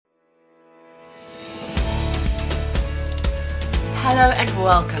Hello and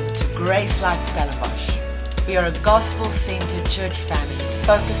welcome to GraceLife Stellenbosch. We are a gospel-centered church family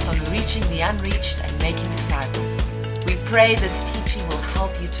focused on reaching the unreached and making disciples. We pray this teaching will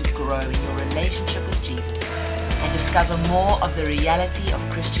help you to grow in your relationship with Jesus and discover more of the reality of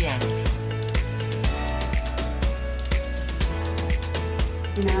Christianity.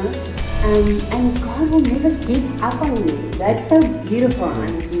 You know, and God will never give up on you. That's so beautiful,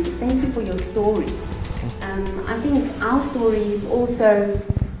 Auntie. Thank you for your story. I think our story is also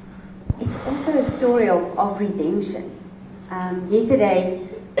a story of redemption. Yesterday,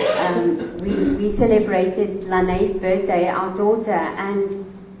 we celebrated Lane's birthday, our daughter, and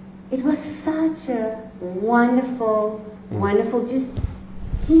it was such a wonderful, just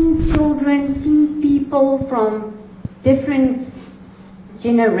seeing children, seeing people from different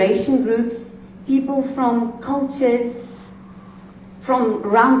generation groups, people from cultures from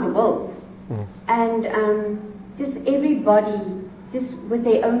around the world. And just everybody just with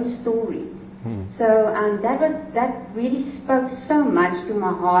their own stories. So that really spoke so much to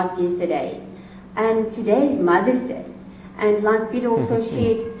my heart yesterday. And today is Mother's Day. And like Pete also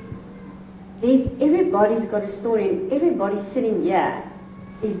shared, everybody's got a story, and everybody sitting here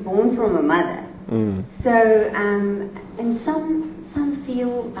is born from a mother. So and some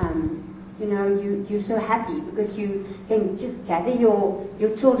feel you're so happy because you can just gather your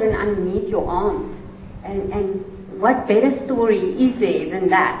children underneath your arms. And what better story is there than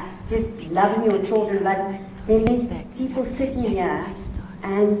that? Just loving your children. But then there's people sitting here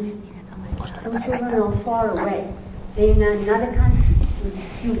and your children are far away. They're in another country.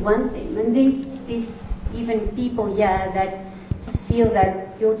 You want them. And there's even people here that just feel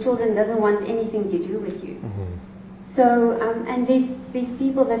that your children doesn't want anything to do with you. So, and there's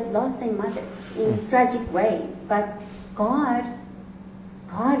people that lost their mothers in tragic ways, but God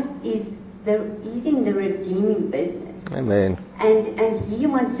is He's in the redeeming business. Amen. And He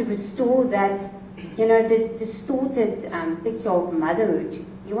wants to restore that, this distorted picture of motherhood.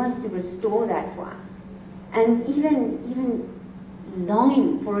 He wants to restore that for us. And even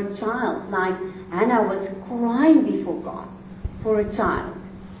longing for a child, like Hannah was crying before God for a child.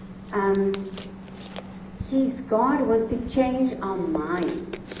 God wants to change our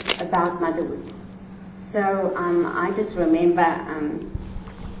minds about motherhood. So I just remember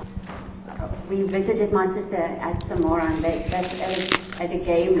we visited my sister at Samora, and that's at a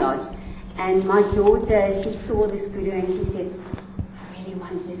game lodge. And my daughter, she saw this kudu and she said, I really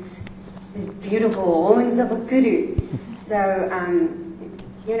want this beautiful horns of a kudu. So,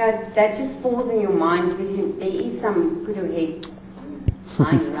 that just falls in your mind because there is some kudu heads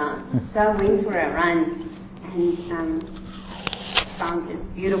lying around. So I went for a run and found this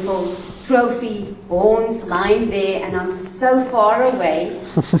beautiful trophy horns lying there, and I'm so far away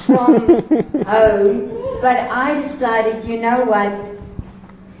from home, but I decided, you know what,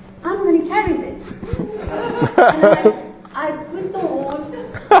 I'm going to carry this. And I put the horns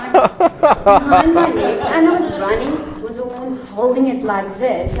behind my neck, and I was running with the horns, holding it like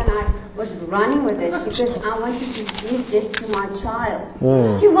this, and I was running with it because I wanted to give this to my child.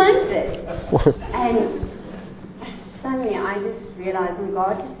 She wants this. And suddenly I just realized, and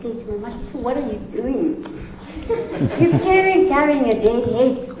God just said to me, Marisa, what are you doing? You're carrying a dead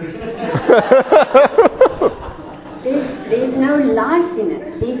head. There's no life in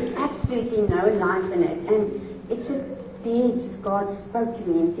it. There's absolutely no life in it. And it's just God spoke to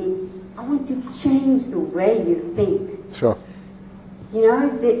me and said, I want to change the way you think. Sure. We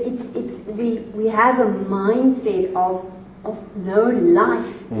have a mindset of no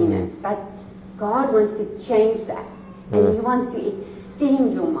life in it, but God wants to change that. And He wants to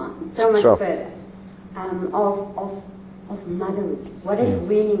extend your mind so much further of motherhood, what it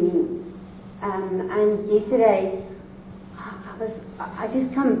really means. And yesterday, I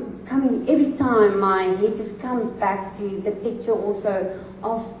just coming every time my head just comes back to the picture also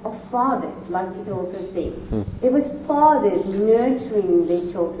of fathers, like Peter also said. There was fathers nurturing their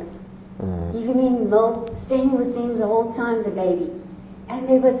children, giving them milk, staying with them the whole time, the baby. And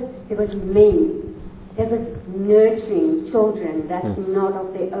there was men. There was nurturing children that's not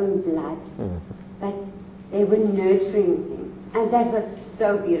of their own blood, but they were nurturing them. And that was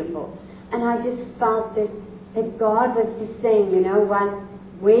so beautiful. And I just felt that God was just saying, you know what,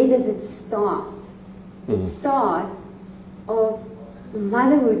 where does it start? It starts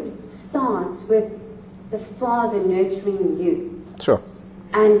motherhood starts with the father nurturing you. Sure.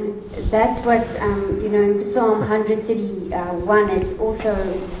 And that's what, in Psalm 131, it also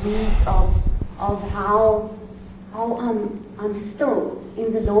reads of how I'm still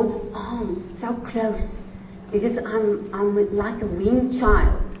in the Lord's arms, so close, because I'm like a weaned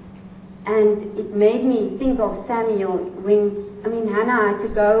child. And it made me think of Samuel when, Hannah had to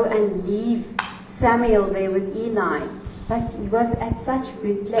go and leave Samuel there with Eli. But he was at such a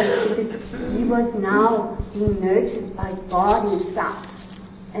good place because he was now being nurtured by God himself.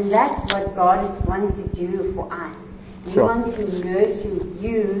 And that's what God wants to do for us. He wants to nurture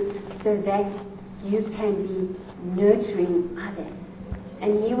you so that you can be nurturing others.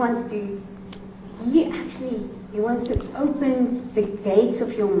 And he wants to open the gates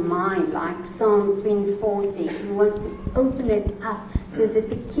of your mind, like Psalm 24 says. He wants to open it up so that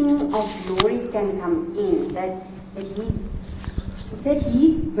the King of Glory can come in, that he's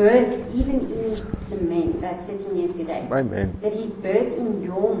birthed even in the men that's sitting here today. Amen. That he's birthed in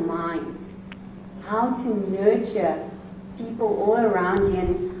your minds how to nurture people all around you.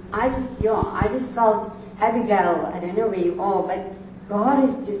 And I just felt, Abigail, I don't know where you are, but God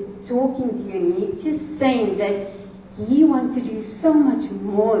is just talking to you, and he's just saying that he wants to do so much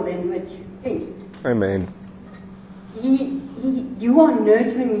more than what you think. Amen. You are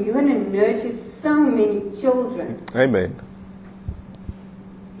nurturing, you're going to nurture so many children. Amen.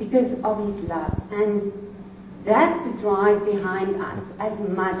 Because of his love. And that's the drive behind us as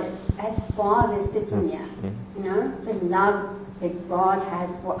mothers, as fathers sitting here. The love that God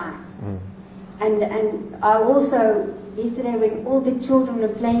has for us. And I also, yesterday when all the children were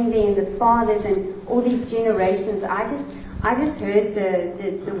playing there and the fathers and all these generations, I just heard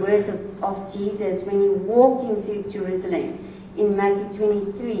the words of Jesus when he walked into Jerusalem in Matthew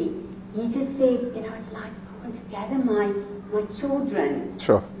 23. He just said, it's like I want to gather my children.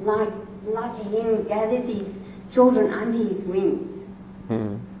 Sure. Like a hen gathers his children under his wings.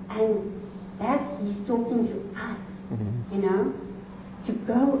 And that he's talking to us, to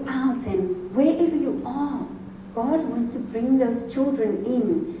go out and wherever you are, God wants to bring those children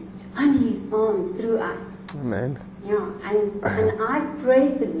in under his arms through us. Amen. Yeah, and I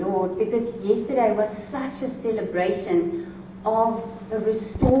praise the Lord because yesterday was such a celebration of a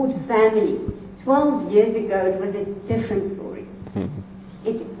restored family. 12 years ago, it was a different story.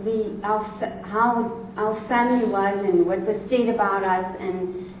 How our family was and what was said about us,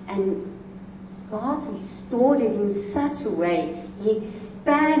 and God restored it in such a way. He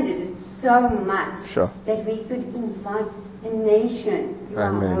expanded it so much that we could invite the nations to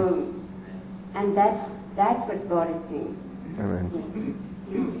our home. And that's what God is doing. Amen.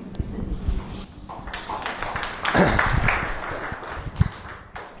 Yes.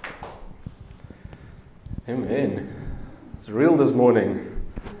 Amen. It's real this morning.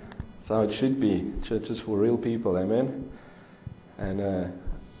 That's how it should be. Church is for real people. Amen. And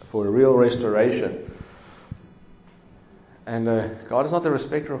for a real restoration. And God is not a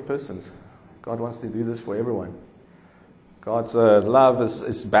respecter of persons. God wants to do this for everyone. God's love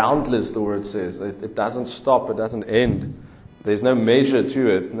is boundless, the word says. It doesn't stop, it doesn't end. There's no measure to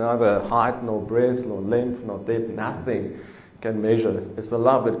it, neither height, nor breadth, nor length, nor depth, nothing can measure. It's the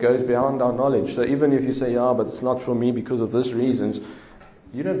love that goes beyond our knowledge. So even if you say, but it's not for me because of these reasons,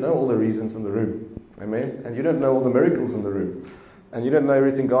 you don't know all the reasons in the room. Amen? And you don't know all the miracles in the room. And you don't know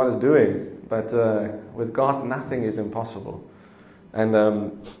everything God is doing. But with God, nothing is impossible. And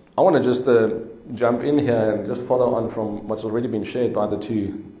I want to just jump in here and just follow on from what's already been shared by the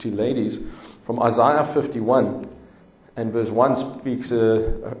two ladies. From Isaiah 51 and verse 1 speaks,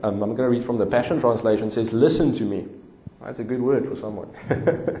 I'm going to read from the Passion Translation, says, listen to me. That's a good word for someone.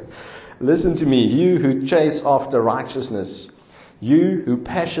 Listen to me, you who chase after righteousness, you who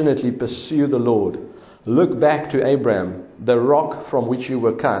passionately pursue the Lord. Look back to Abraham, the rock from which you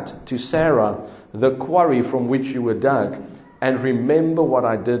were cut, to Sarah, the quarry from which you were dug, and remember what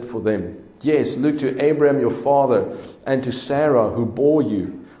I did for them. Yes, look to Abraham your father, and to Sarah who bore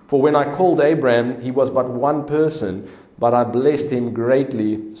you. For when I called Abraham, he was but one person, but I blessed him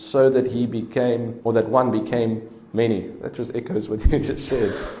greatly, so that that one became many. That just echoes what you just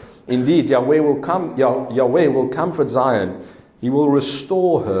said. Indeed, Yahweh will comfort Zion. He will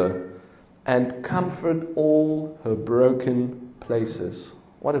restore her and comfort all her broken places.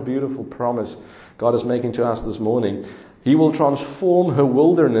 What a beautiful promise God is making to us this morning. He will transform her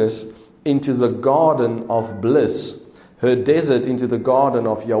wilderness into the garden of bliss, her desert into the garden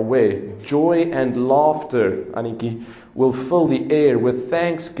of Yahweh. Joy and laughter, Aniki, will fill the air with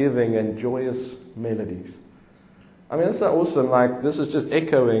thanksgiving and joyous melodies. I mean, that's so awesome. Like, this is just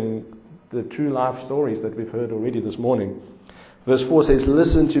echoing the true life stories that we've heard already this morning. Verse 4 says,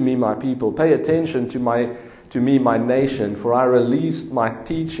 listen to me, my people. Pay attention to me, my nation, for I released my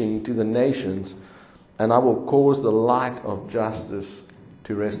teaching to the nations, and I will cause the light of justice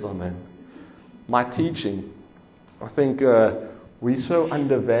to rest on them. My teaching. I think we so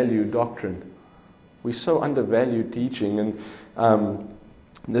undervalue doctrine. We so undervalue teaching. And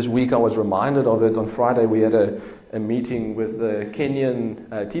This week I was reminded of it. On Friday we had a meeting with the Kenyan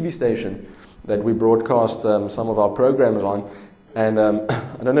TV station that we broadcast some of our programs on. And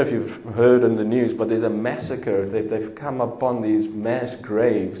I don't know if you've heard in the news, but there's a massacre. They've come upon these mass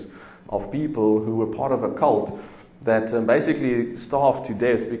graves of people who were part of a cult that basically starved to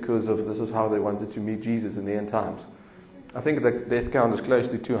death because of this is how they wanted to meet Jesus in the end times. I think the death count is close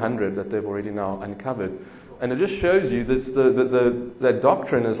to 200 that they've already now uncovered. And it just shows you that that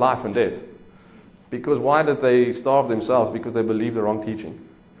doctrine is life and death. Because why did they starve themselves? Because they believed the wrong teaching.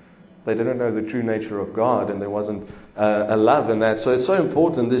 They didn't know the true nature of God, and there wasn't a love in that. So it's so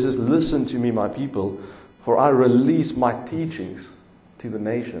important. This is, listen to me, my people, for I release my teachings to the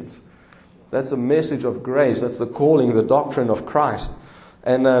nations. That's the message of grace. That's the calling, the doctrine of Christ.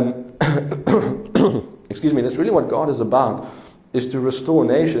 And excuse me, that's really what God is about, is to restore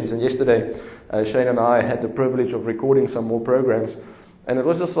nations. And yesterday, Shane and I had the privilege of recording some more programs, and it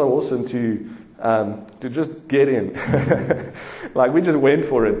was just so awesome to just get in. Like, we just went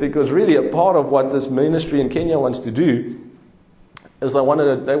for it, because really a part of what this ministry in Kenya wants to do is they want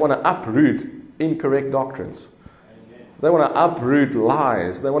to uproot incorrect doctrines. They want to uproot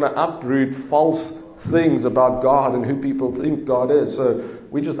lies. They want to uproot false things about God and who people think God is. So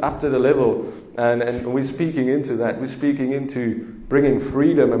we just upped it a level, and we're speaking into that. We're speaking into bringing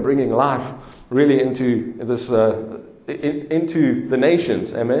freedom and bringing life really into this into the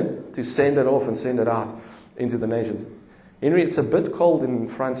nations. Amen. To send it off and send it out into the nations. Henry, it's a bit cold in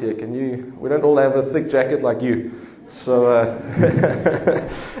front here. We don't all have a thick jacket like you. So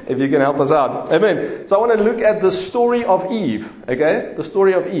if you can help us out. Amen. So I want to look at the story of Eve. Okay? The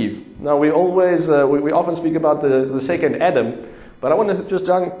story of Eve. Now we always, we often speak about the second Adam, but I want to just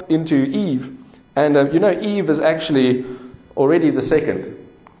jump into Eve. And Eve is actually already the second,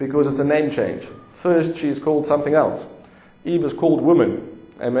 because it's a name change. First she's called something else. Eve is called woman.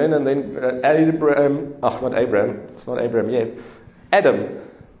 Amen. And then not Abraham, it's not Abraham yet. Adam,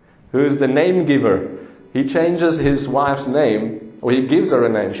 who is the name giver. He changes his wife's name, or he gives her a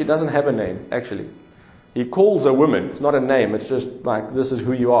name. She doesn't have a name, actually. He calls her woman. It's not a name. It's just like, this is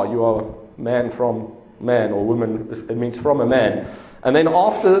who you are. You are man from man, or woman. It means from a man. And then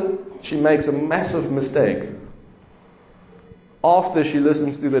after she makes a massive mistake, after she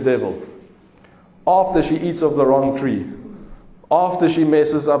listens to the devil, after she eats of the wrong tree, after she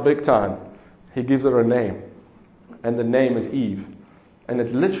messes up big time, he gives her a name. And the name is Eve. And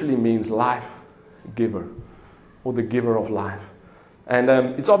it literally means life giver, or the giver of life. And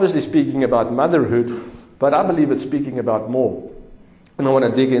it's obviously speaking about motherhood, but I believe it's speaking about more. And I want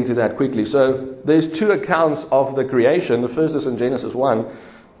to dig into that quickly. So there's two accounts of the creation. The first is in Genesis 1.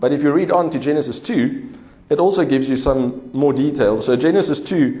 But if you read on to Genesis 2, it also gives you some more details. So Genesis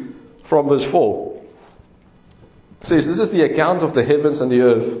 2 from verse 4 says, this is the account of the heavens and the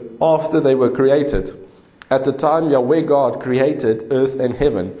earth after they were created. At the time Yahweh God created earth and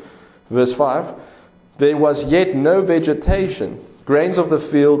heaven. Verse 5, there was yet no vegetation, grains of the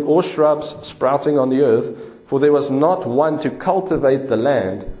field or shrubs sprouting on the earth, for there was not one to cultivate the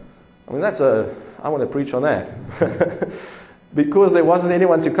land. I mean, I want to preach on that. Because there wasn't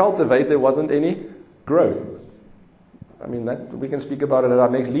anyone to cultivate, there wasn't any growth. I mean, that we can speak about it at our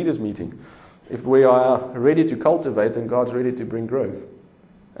next leaders meeting. If we are ready to cultivate, then God's ready to bring growth.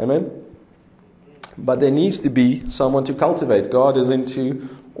 Amen? But there needs to be someone to cultivate. God is into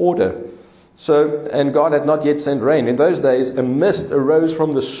order. So, and God had not yet sent rain. In those days, a mist arose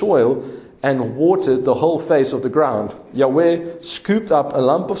from the soil and watered the whole face of the ground. Yahweh scooped up a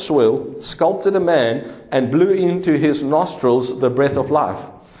lump of soil, sculpted a man, and blew into his nostrils the breath of life.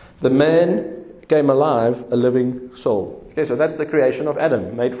 The man became alive, a living soul. Okay, so that's the creation of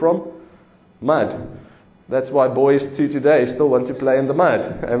Adam, made from mud. That's why boys to today still want to play in the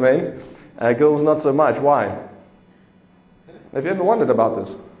mud. Amen. Girls not so much. Why? Have you ever wondered about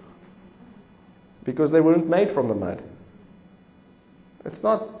this? Because they weren't made from the mud. It's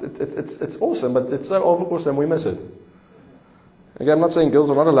awesome, but it's so awesome we miss it. Again, I'm not saying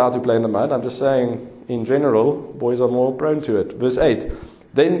girls are not allowed to play in the mud. I'm just saying, in general, boys are more prone to it. Verse 8.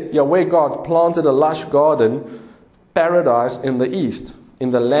 Then Yahweh God planted a lush garden, paradise in the east,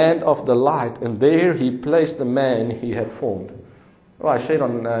 in the land of delight, and there he placed the man he had formed. Oh, I shared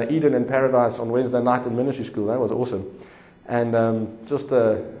on Eden and Paradise on Wednesday night in ministry school. That was awesome. And just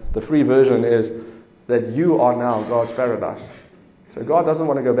the free version is that you are now God's paradise. So God doesn't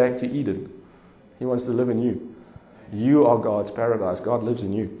want to go back to Eden. He wants to live in you. You are God's paradise. God lives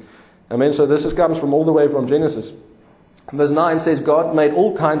in you. Amen. So this comes from all the way from Genesis. Verse 9 says, God made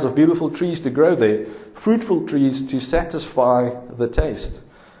all kinds of beautiful trees to grow there, fruitful trees to satisfy the taste.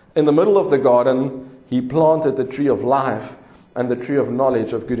 In the middle of the garden, he planted the tree of life and the tree of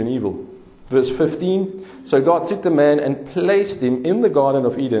knowledge of good and evil. Verse 15, so God took the man and placed him in the Garden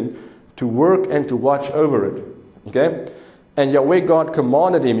of Eden to work and to watch over it. Okay? And Yahweh God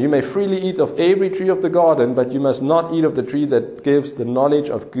commanded him, you may freely eat of every tree of the garden, but you must not eat of the tree that gives the knowledge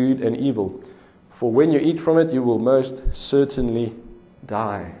of good and evil. For when you eat from it, you will most certainly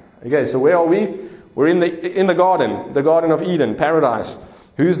die. Okay, so where are we? We're in the Garden of Eden, paradise.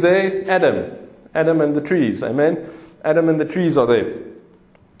 Who's there? Adam. Adam and the trees. Amen? Adam and the trees are there.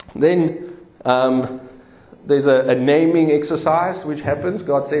 Then there's a naming exercise which happens.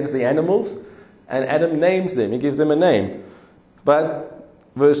 God sends the animals and Adam names them. He gives them a name. But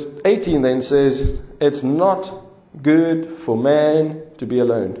verse 18 then says, it's not good for man to be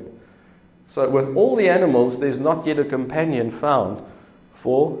alone. So with all the animals, there's not yet a companion found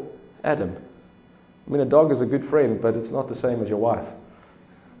for Adam. I mean, a dog is a good friend, but it's not the same as your wife.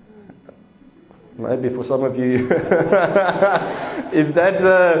 Maybe for some of you, if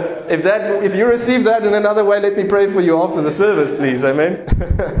you receive that in another way, let me pray for you after the service, please. Amen.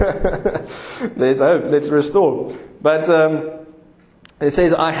 There's hope. Let's restore. But it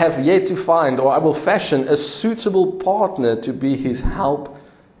says, I have yet to find, or I will fashion a suitable partner to be his help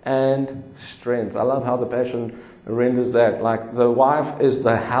and strength. I love how the Passion renders that. Like the wife is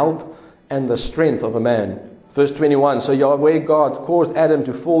the help and the strength of a man. Verse 21, so Yahweh God caused Adam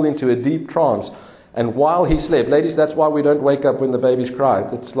to fall into a deep trance. And while he slept, ladies, that's why we don't wake up when the babies cry.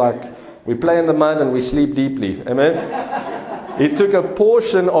 It's like we play in the mud and we sleep deeply. Amen? He took a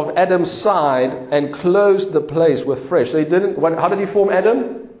portion of Adam's side and closed the place with flesh. So he didn't. How did he form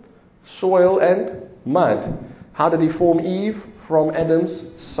Adam? Soil and mud. How did he form Eve? From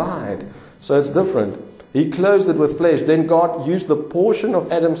Adam's side. So it's different. He closed it with flesh. Then God used the portion of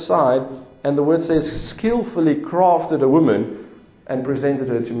Adam's side, and the word says, skillfully crafted a woman and presented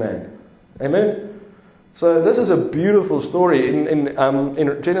her to man. Amen? So this is a beautiful story. In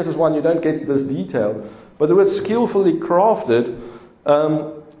Genesis 1, you don't get this detail. But the word skillfully crafted,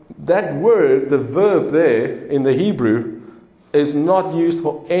 that word, the verb there in the Hebrew, is not used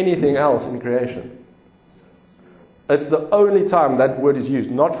for anything else in creation. It's the only time that word is used.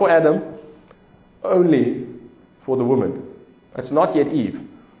 Not for Adam, only for the woman. It's not yet Eve.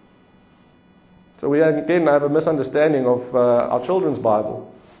 So we again have a misunderstanding of our children's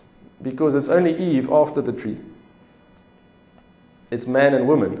Bible, because it's only Eve after the tree. It's man and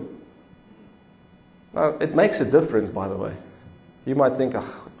woman. Now, it makes a difference, by the way. You might think,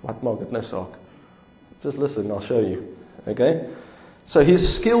 wat maak dit nou saak? Just listen, I'll show you. Okay? So he's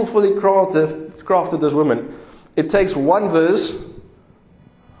skillfully crafted this woman. It takes one verse,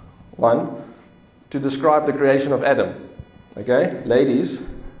 to describe the creation of Adam. Okay? Ladies,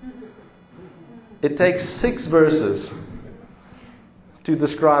 it takes 6 verses to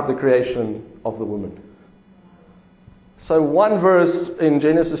describe the creation of the woman. So one verse in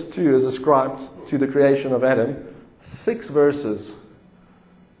Genesis 2 is ascribed to the creation of Adam. 6 verses.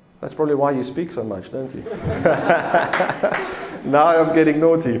 That's probably why you speak so much, don't you? Now I'm getting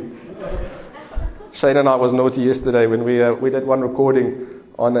naughty. Shane and I was naughty yesterday when we did one recording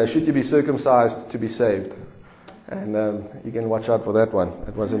on should you be circumcised to be saved. And you can watch out for that one.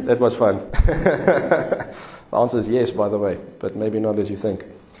 It was fun. The answer is yes, by the way, but maybe not as you think.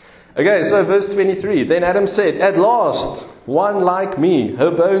 Okay, so verse 23. Then Adam said, at last, one like me.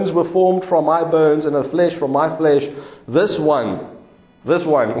 Her bones were formed from my bones, and her flesh from my flesh. This one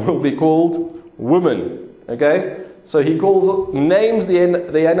will be called woman. Okay? So he names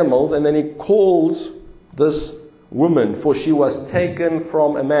the animals, and then he calls this woman, for she was taken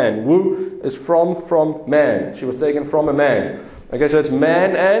from a man. Wu is from man. She was taken from a man. Okay, so it's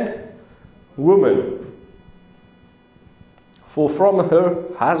man and woman. For from her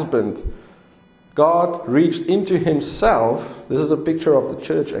husband, God reached into himself. This is a picture of the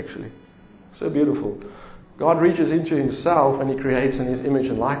church, actually. So beautiful. God reaches into himself and he creates in his image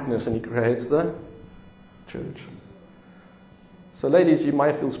and likeness, and he creates the church. So ladies, you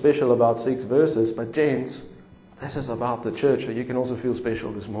might feel special about 6 verses, but gents, this is about the church, so you can also feel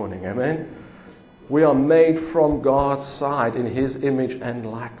special this morning. Amen? We are made from God's side in his image and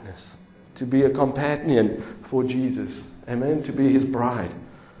likeness, to be a companion for Jesus. Amen? To be his bride.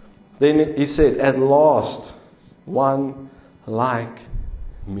 Then he said, at last, one like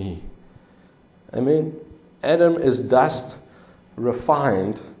me. Amen? Adam is dust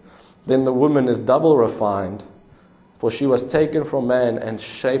refined. Then the woman is double refined. For she was taken from man and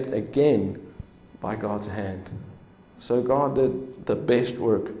shaped again by God's hand. So God did the best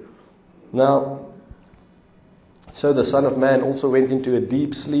work. Now, so the Son of Man also went into a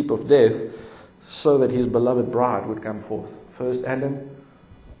deep sleep of death, so that his beloved bride would come forth. First Adam,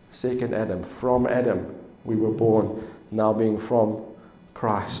 second Adam. From Adam we were born. now being from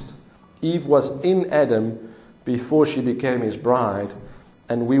Christ. Eve was in Adam before she became his bride,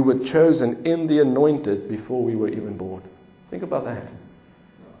 and we were chosen in the anointed before we were even born. Think about that.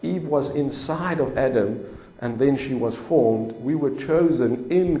 Eve was inside of Adam, and then she was formed. We were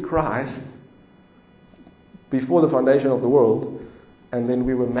chosen in Christ before the foundation of the world, and then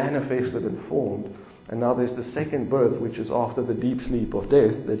we were manifested and formed. And now there's the second birth, which is after the deep sleep of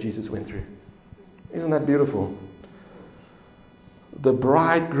death that Jesus went through. Isn't that beautiful? The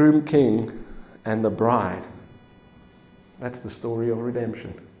bridegroom king and the bride. That's the story of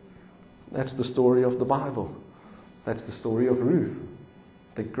redemption. That's the story of the Bible. That's the story of Ruth,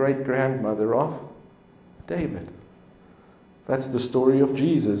 the great-grandmother of David. That's the story of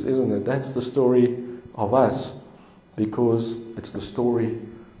Jesus, isn't it? That's the story of us, because it's the story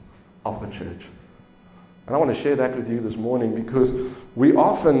of the church. And I want to share that with you this morning, because we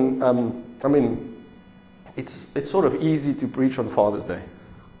often, it's sort of easy to preach on Father's Day.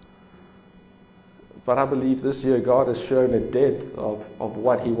 But I believe this year God has shown a depth of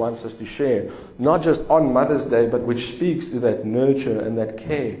what He wants us to share. Not just on Mother's Day, but which speaks to that nurture and that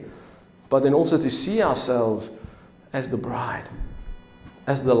care. But then also to see ourselves as the bride,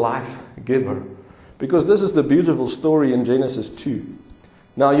 as the life giver. Because this is the beautiful story in Genesis 2.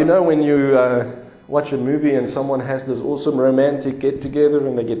 Now, you know when you watch a movie and someone has this awesome romantic get-together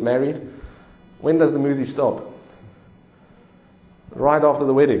and they get married, when does the movie stop? Right after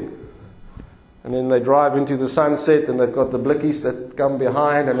the wedding. And then they drive into the sunset and they've got the blickies that come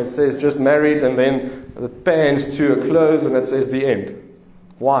behind and it says just married, and then it pans to a close and it says the end.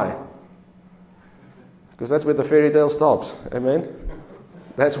 Why? Because that's where the fairy tale stops. Amen?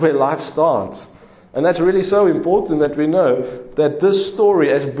 That's where life starts. And that's really so important that we know that this story,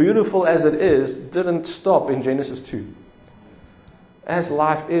 as beautiful as it is, didn't stop in Genesis 2. As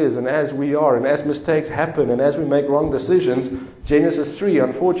life is, and as we are, and as mistakes happen, and as we make wrong decisions, Genesis 3,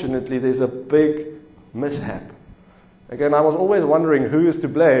 unfortunately, there's a big mishap. Again, I was always wondering who is to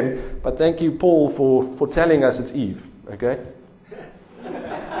blame, but thank you, Paul, for telling us it's Eve. Okay?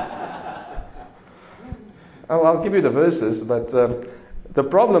 I'll give you the verses, but the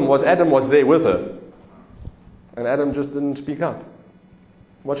problem was Adam was there with her. And Adam just didn't speak up.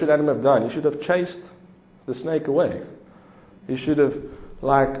 What should Adam have done? He should have chased the snake away. He should have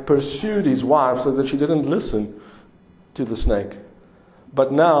pursued his wife so that she didn't listen to the snake.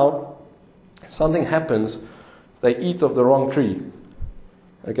 But now something happens. They eat of the wrong tree.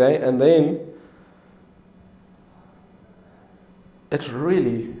 Okay? And then it's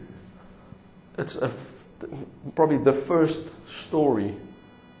probably the first story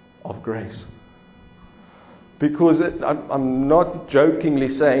of grace. Because I'm not jokingly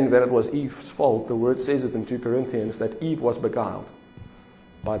saying that it was Eve's fault. The word says it in 2 Corinthians that Eve was beguiled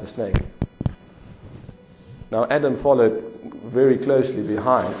by the snake. Now Adam followed very closely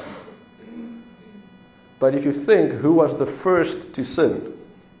behind. But if you think who was the first to sin,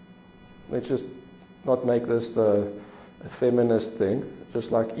 let's just not make this a feminist thing,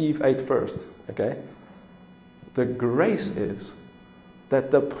 just like Eve ate first, okay? The grace is that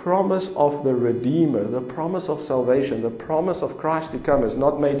the promise of the Redeemer, the promise of salvation, the promise of Christ to come is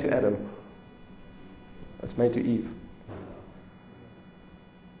not made to Adam. It's made to Eve.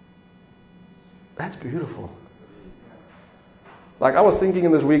 That's beautiful. I was thinking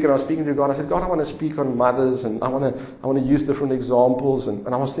in this week, and I was speaking to God. I said, God, I want to speak on mothers, and I want to use different examples. And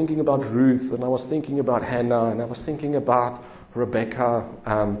I was thinking about Ruth, and I was thinking about Hannah, and I was thinking about Rebecca.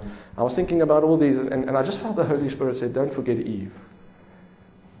 I was thinking about all these, and I just felt the Holy Spirit said, don't forget Eve.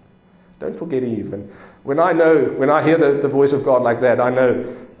 Don't forget Eve. And when I hear the voice of God like that, I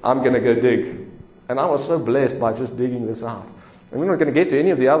know I'm going to go dig. And I was so blessed by just digging this out. And we're not going to get to any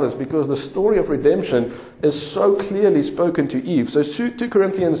of the others because the story of redemption is so clearly spoken to Eve. So 2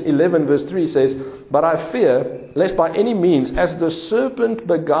 Corinthians 11 verse 3 says, but I fear, lest by any means, as the serpent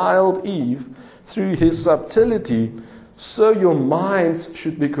beguiled Eve through his subtlety, so your minds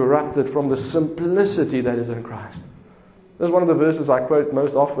should be corrupted from the simplicity that is in Christ. This is one of the verses I quote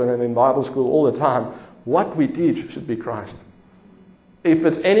most often and in Bible school all the time. What we teach should be Christ. If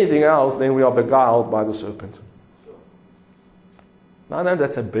it's anything else, then we are beguiled by the serpent. Now, I know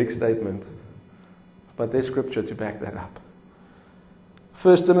that's a big statement, but there's scripture to back that up.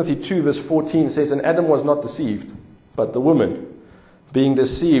 1 Timothy 2 verse 14 says, and Adam was not deceived, but the woman, being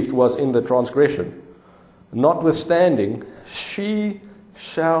deceived, was in the transgression. Notwithstanding, she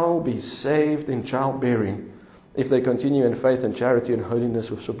shall be saved in childbearing, if they continue in faith and charity and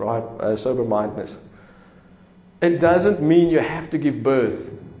holiness with sober-mindedness. It doesn't mean you have to give birth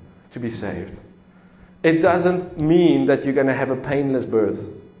to be saved. It doesn't mean that you're going to have a painless birth.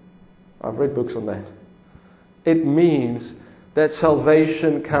 I've read books on that. It means that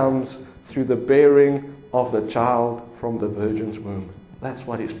salvation comes through the bearing of the child from the virgin's womb. That's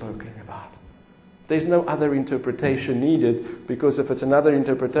what he's spoken about. There's no other interpretation needed, because if it's another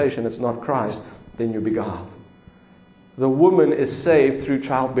interpretation, it's not Christ, then you're beguiled. The woman is saved through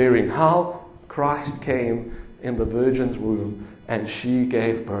childbearing. How? Christ came in the virgin's womb and she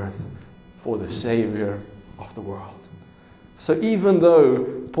gave birth for the Savior of the world. So even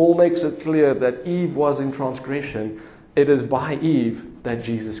though Paul makes it clear that Eve was in transgression, it is by Eve that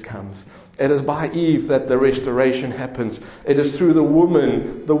Jesus comes. It is by Eve that the restoration happens. It is through the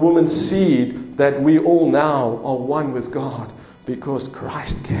woman's seed, that we all now are one with God, because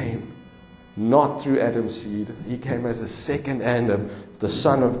Christ came not through Adam's seed. He came as a second Adam, the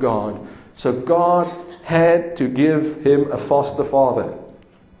Son of God. So God had to give him a foster father,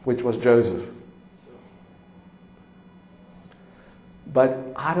 which was Joseph. But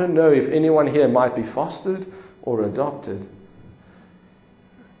I don't know if anyone here might be fostered or adopted.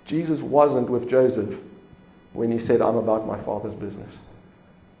 Jesus wasn't with Joseph when he said, I'm about my Father's business.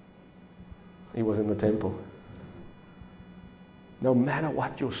 He was in the temple. No matter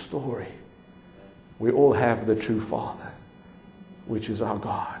what your story, we all have the true Father, which is our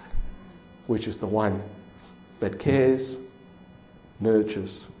God, which is the one that cares,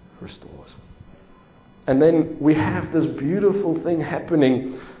 nurtures, restores. And then we have this beautiful thing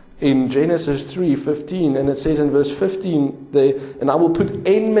happening in Genesis 3:15, and it says in verse 15, and I will put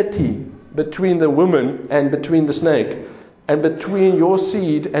enmity between the woman and between the snake, and between your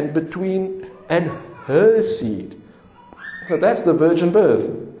seed and her seed. So that's the virgin birth.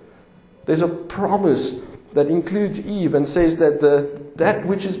 There's a promise that includes Eve and says that that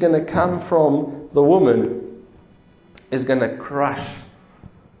which is going to come from the woman is going to crush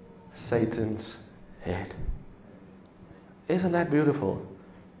Satan's head. Isn't that beautiful?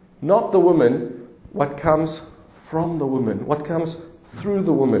 Not the woman, what comes from the woman, what comes through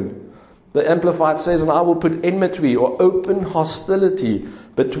the woman. The Amplified says, and I will put enmity or open hostility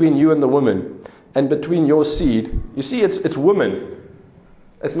between you and the woman, and between your seed. You see, it's woman.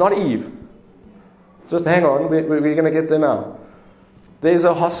 It's not Eve. Just hang on, we're going to get there now. There's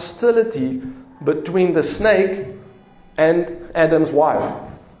a hostility between the snake and Adam's wife,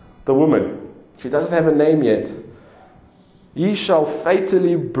 the woman. She doesn't have a name yet. He shall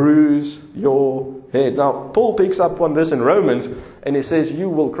fatally bruise your head. Now, Paul picks up on this in Romans, and he says, you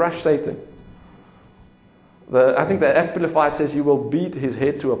will crush Satan. I think the Amplified says, you will beat his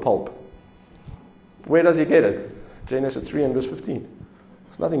head to a pulp. Where does he get it? Genesis 3 and verse 15.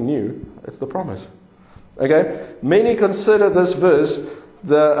 It's nothing new. It's the promise. Okay? Many consider this verse,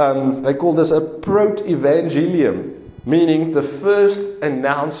 they call this a proto-evangelium, meaning the first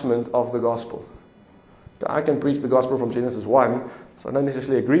announcement of the gospel. I can preach the gospel from Genesis 1, so I don't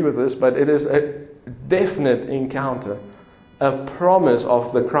necessarily agree with this, but it is a definite encounter, a promise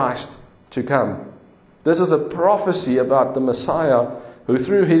of the Christ to come. This is a prophecy about the Messiah who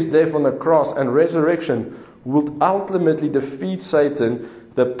through his death on the cross and resurrection will ultimately defeat Satan,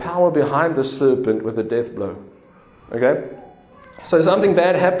 the power behind the serpent, with a death blow. Okay? So something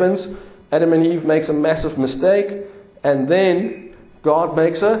bad happens, Adam and Eve makes a massive mistake, and then God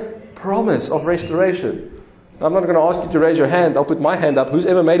makes a promise of restoration. I'm not going to ask you to raise your hand. I'll put my hand up. Who's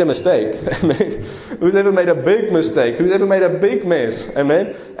ever made a mistake? Amen. Who's ever made a big mistake? Who's ever made a big mess?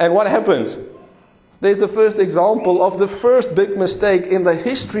 Amen. And what happens? There's the first example of the first big mistake in the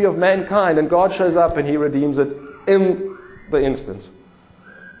history of mankind, and God shows up and he redeems it in the instance.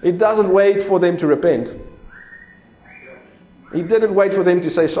 He doesn't wait for them to repent. He didn't wait for them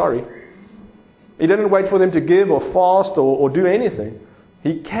to say sorry. He didn't wait for them to give or fast or do anything.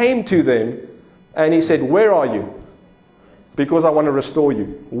 He came to them and he said, where are you? Because I want to restore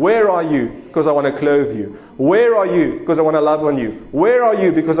you. Where are you? Because I want to clothe you. Where are you? Because I want to love on you. Where are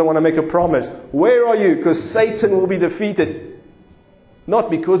you? Because I want to make a promise. Where are you? Because Satan will be defeated. Not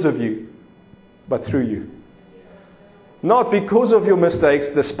because of you, but through you. Not because of your mistakes,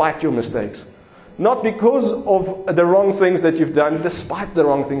 despite your mistakes. Not because of the wrong things that you've done, despite the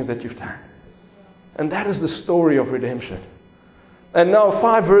wrong things that you've done. And that is the story of redemption. And now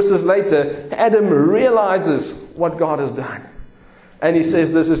 5 verses later, Adam realizes what God has done. And he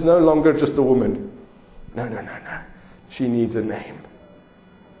says, this is no longer just a woman. No. She needs a name.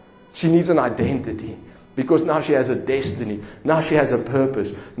 She needs an identity. Because now she has a destiny. Now she has a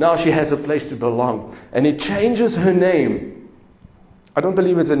purpose. Now she has a place to belong. And he changes her name. I don't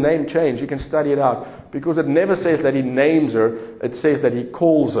believe it's a name change. You can study it out. Because it never says that he names her. It says that he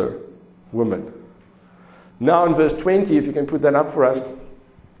calls her woman. Now in verse 20, if you can put that up for us,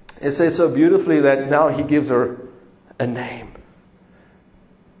 it says so beautifully that now he gives her a name.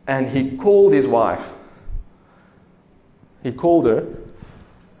 And he called his wife He called her.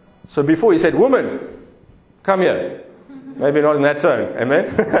 So before he said, woman, come here. Maybe not in that tone.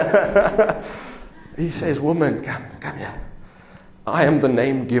 Amen? He says, woman, come here. I am the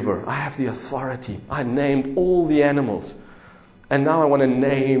name giver. I have the authority. I named all the animals. And now I want to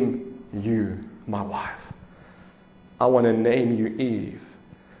name you, my wife. I want to name you Eve.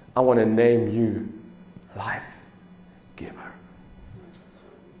 I want to name you life giver.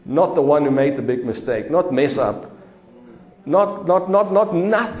 Not the one who made the big mistake. Not mess up. Not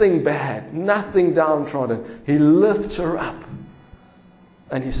nothing bad. Nothing downtrodden. He lifts her up.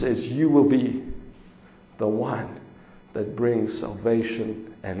 And he says, you will be the one that brings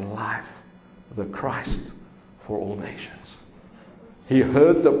salvation and life, the Christ for all nations. He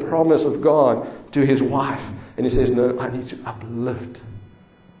heard the promise of God to his wife, and he says, no, I need to uplift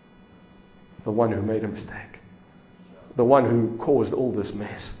the one who made a mistake, the one who caused all this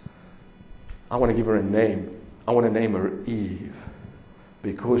mess. I want to give her a name. I want to name her Eve,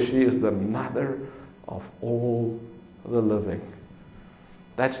 because she is the mother of all the living.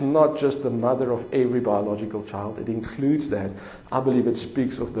 That's not just the mother of every biological child. It includes that. I believe it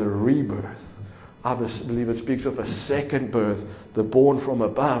speaks of the rebirth. I believe it speaks of a second birth, the born from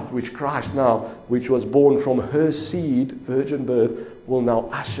above, which Christ now, which was born from her seed, virgin birth, will now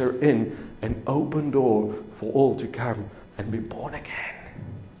usher in an open door for all to come and be born again.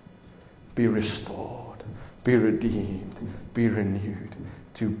 Be restored, be redeemed, be renewed,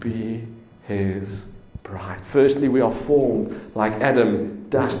 to be his bride. Firstly, we are formed like Adam,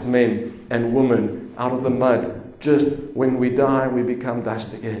 dust men and women out of the mud. Just when we die, we become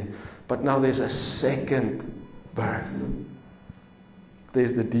dust again. But now there's a second birth.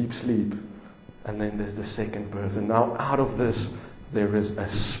 There's the deep sleep, and then there's the second birth. And now out of this, there is a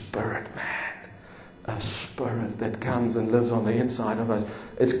spirit man. A spirit that comes and lives on the inside of us.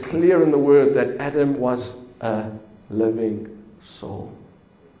 It's clear in the word that Adam was a living soul.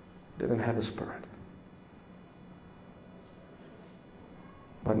 Didn't have a spirit.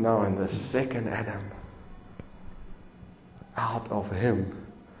 But now in the second Adam, out of him,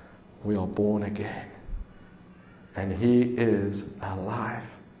 we are born again. And he is a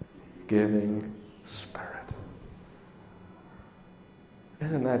life-giving spirit.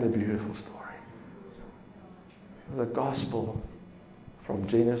 Isn't that a beautiful story? The gospel from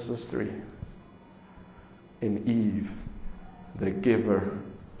Genesis 3. In Eve, the giver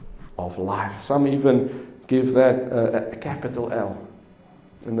of life. Some even give that a capital L.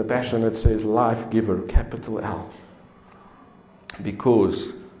 In the Passion it says life giver, capital L.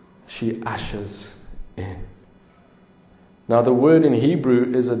 Because she ushers in. Now the word in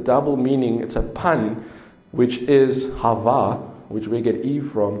Hebrew is a double meaning. It's a pun, which is hava, which we get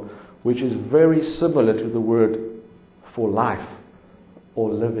Eve from, which is very similar to the word for life or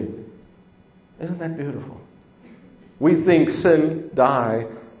living. Isn't that beautiful? We think sin, die.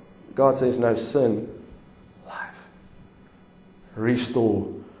 God says no, sin, life.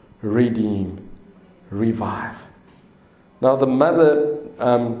 Restore, redeem, revive. Now the mother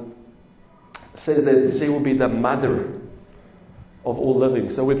says that she will be the mother of all living.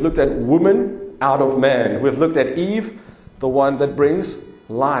 So we've looked at woman out of man. We've looked at Eve, the one that brings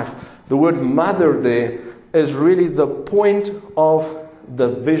life. The word mother there is really the point of the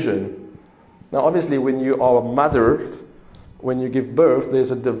vision. Now obviously when you are mothered, when you give birth,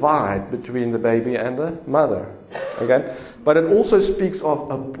 there's a divide between the baby and the mother. Okay? But it also speaks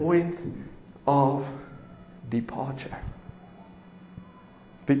of a point of departure.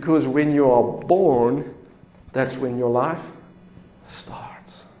 Because when you are born, that's when your life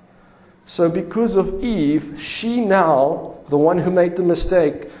starts. So because of Eve, she now, the one who made the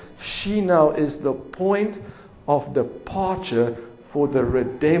mistake, she now is the point of departure for the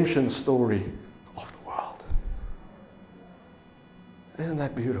redemption story of the world. Isn't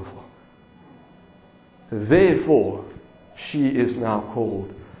that beautiful? Therefore, she is now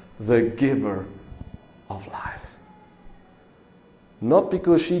called the giver of life. Not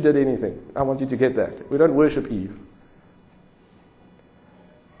because she did anything. I want you to get that. We don't worship Eve.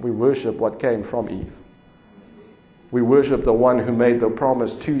 We worship what came from Eve. We worship the one who made the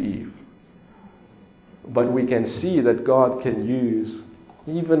promise to Eve. But we can see that God can use,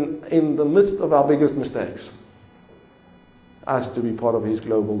 even in the midst of our biggest mistakes, us to be part of his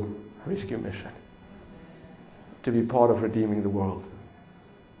global rescue mission. To be part of redeeming the world.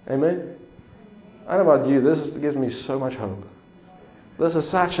 Amen? I don't know about you, this gives me so much hope. This is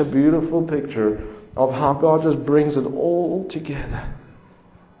such a beautiful picture of how God just brings it all together.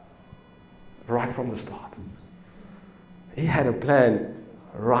 Right from the start. He had a plan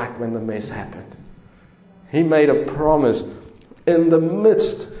right when the mess happened. He made a promise in the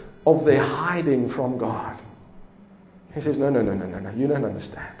midst of their hiding from God. He says, no, you don't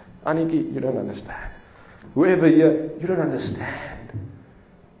understand. Aniki, you don't understand. Whoever here, you don't understand.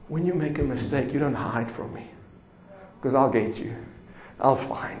 When you make a mistake, you don't hide from me. Because I'll get you. I'll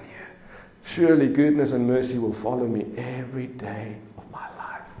find you. Surely goodness and mercy will follow me every day of my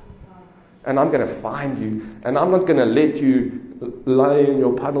life. And I'm going to find you. And I'm not going to let you lie in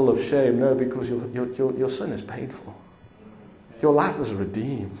your puddle of shame. No, because your sin is paid for. Your life is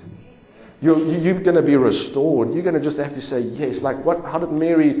redeemed. You're going to be restored. You're going to just have to say yes. Like how did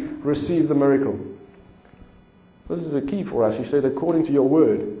Mary receive the miracle? This is a key for us. She said, according to your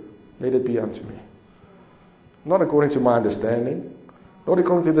word, let it be unto me. Not according to my understanding. Not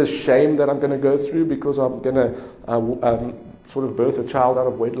according to the shame that I'm going to go through because I'm going to sort of birth a child out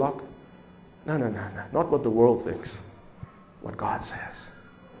of wedlock. No. Not what the world thinks. What God says.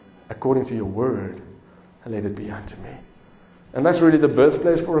 According to your word, let it be unto me. And that's really the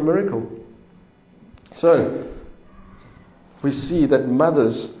birthplace for a miracle. So, we see that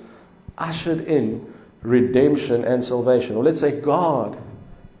mothers ushered in redemption and salvation. Or let's say God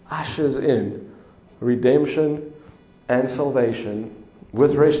ushers in redemption and salvation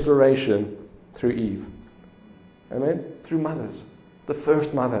with restoration through Eve. Amen? Through mothers. The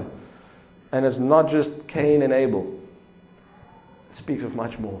first mother. And it's not just Cain and Abel. It speaks of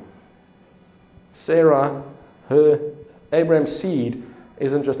much more. Sarah, Abraham's seed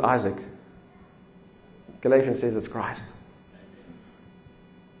isn't just Isaac. Galatians says it's Christ.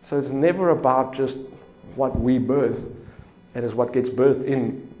 So it's never about just what we birth. It is what gets birthed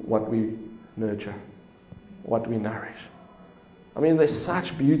in what we nurture, what we nourish. I mean, there's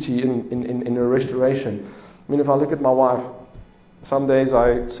such beauty in a restoration. I mean, if I look at my wife, some days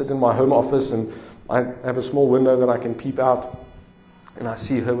I sit in my home office and I have a small window that I can peep out and I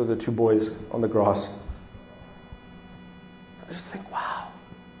see her with the two boys on the grass. I just think, wow,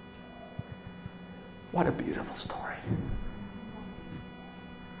 what a beautiful story.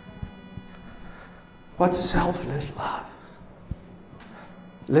 What selfless love.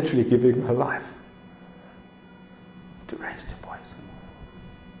 Literally giving her life to raise two boys.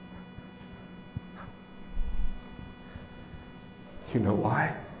 You know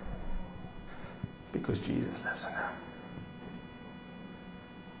why? Because Jesus lives in her.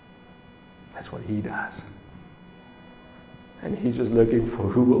 That's what he does. And he's just looking for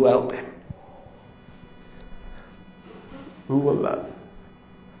who will help him. Who will love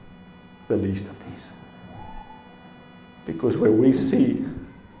the least of these. Because where we see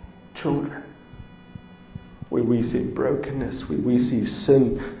children, where we see brokenness, where we see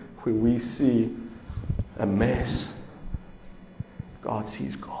sin, where we see a mess, God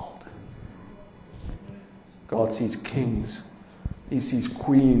sees gold. God sees kings. He sees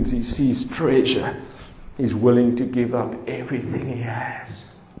queens. He sees treasure. He's willing to give up everything he has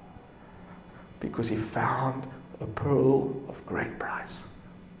because he found a pearl of great price.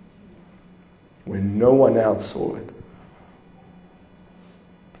 When no one else saw it,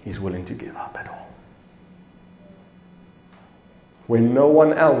 he's willing to give up it all. When no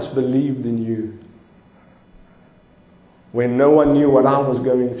one else believed in you, when no one knew what I was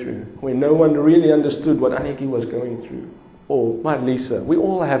going through, when no one really understood what Aniki was going through, or my Lisa, we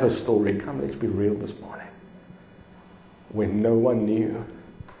all have a story. Come, let's be real this morning. When no one knew,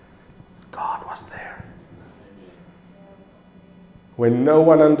 God was there. When no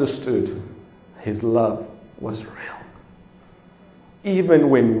one understood, his love was real. Even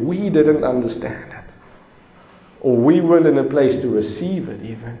when we didn't understand it, or we weren't in a place to receive it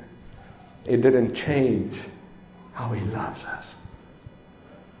even, it didn't change how he loves us.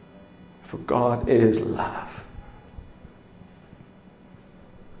 For God is love.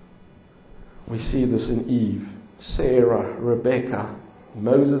 We see this in Eve, Sarah, Rebecca,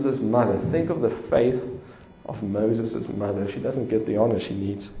 Moses' mother. Think of the faith of Moses' mother. She doesn't get the honor she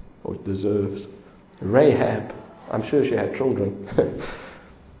needs or deserves. Rahab, I'm sure she had children.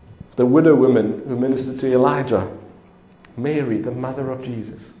 The widow woman who ministered to Elijah. Mary, the mother of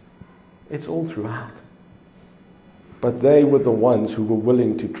Jesus. It's all throughout. But they were the ones who were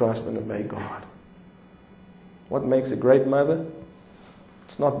willing to trust and obey God. What makes a great mother?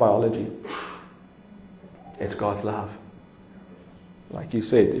 It's not biology. It's God's love. Like you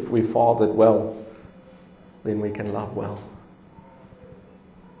said, if we fathered well, then we can love well.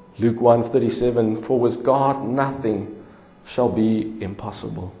 Luke 1:37, for with God nothing shall be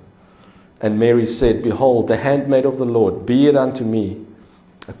impossible. And Mary said, behold, the handmaid of the Lord, be it unto me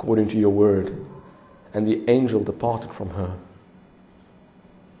according to your word. And the angel departed from her.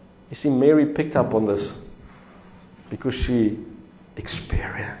 You see, Mary picked up on this because she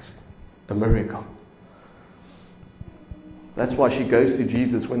experienced a miracle. That's why she goes to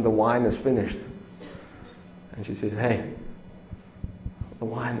Jesus when the wine is finished. And she says, hey, the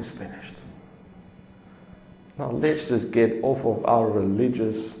wine is finished. Now let's just get off of our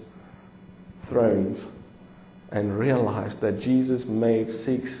religious thrones and realize that Jesus made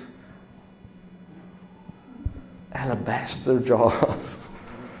 6 alabaster jars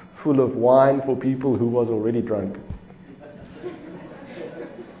full of wine for people who was already drunk.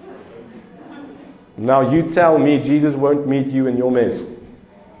 Now you tell me Jesus won't meet you in your mess.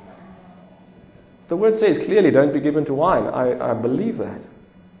 The word says clearly, don't be given to wine. I believe that.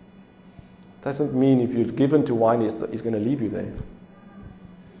 Doesn't mean if you're given to wine, he's going to leave you there.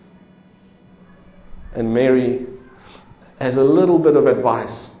 And Mary has a little bit of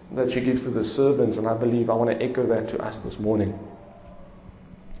advice that she gives to the servants, and I believe I want to echo that to us this morning.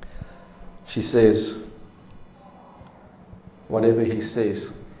 She says, whatever he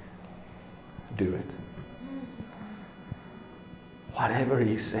says, do it. Whatever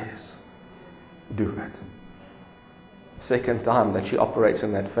he says, do it. Second time that she operates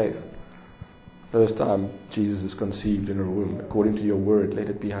in that faith. First time Jesus is conceived in her womb. According to your word, let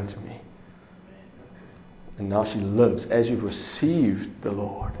it be unto me. And now she lives as you've received the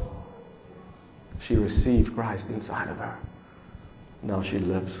Lord. She received Christ inside of her. Now she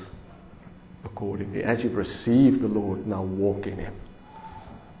lives accordingly. As you've received the Lord, now walk in Him.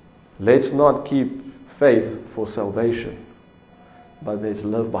 Let's not keep faith for salvation, but let's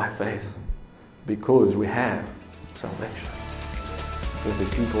live by faith because we have salvation. Because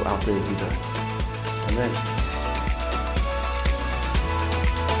there's people out there who don't. Amen.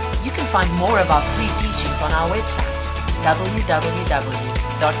 You can find more of our free teachings on our website,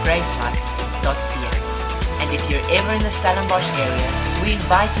 www.gracelife.ca. And if you're ever in the Stellenbosch area, we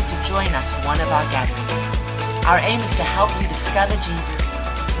invite you to join us for one of our gatherings. Our aim is to help you discover Jesus,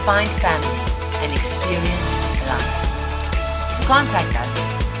 find family, and experience life. To contact us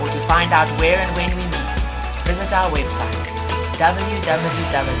or to find out where and when we meet, visit our website,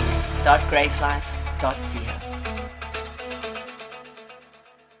 www.gracelife.ca.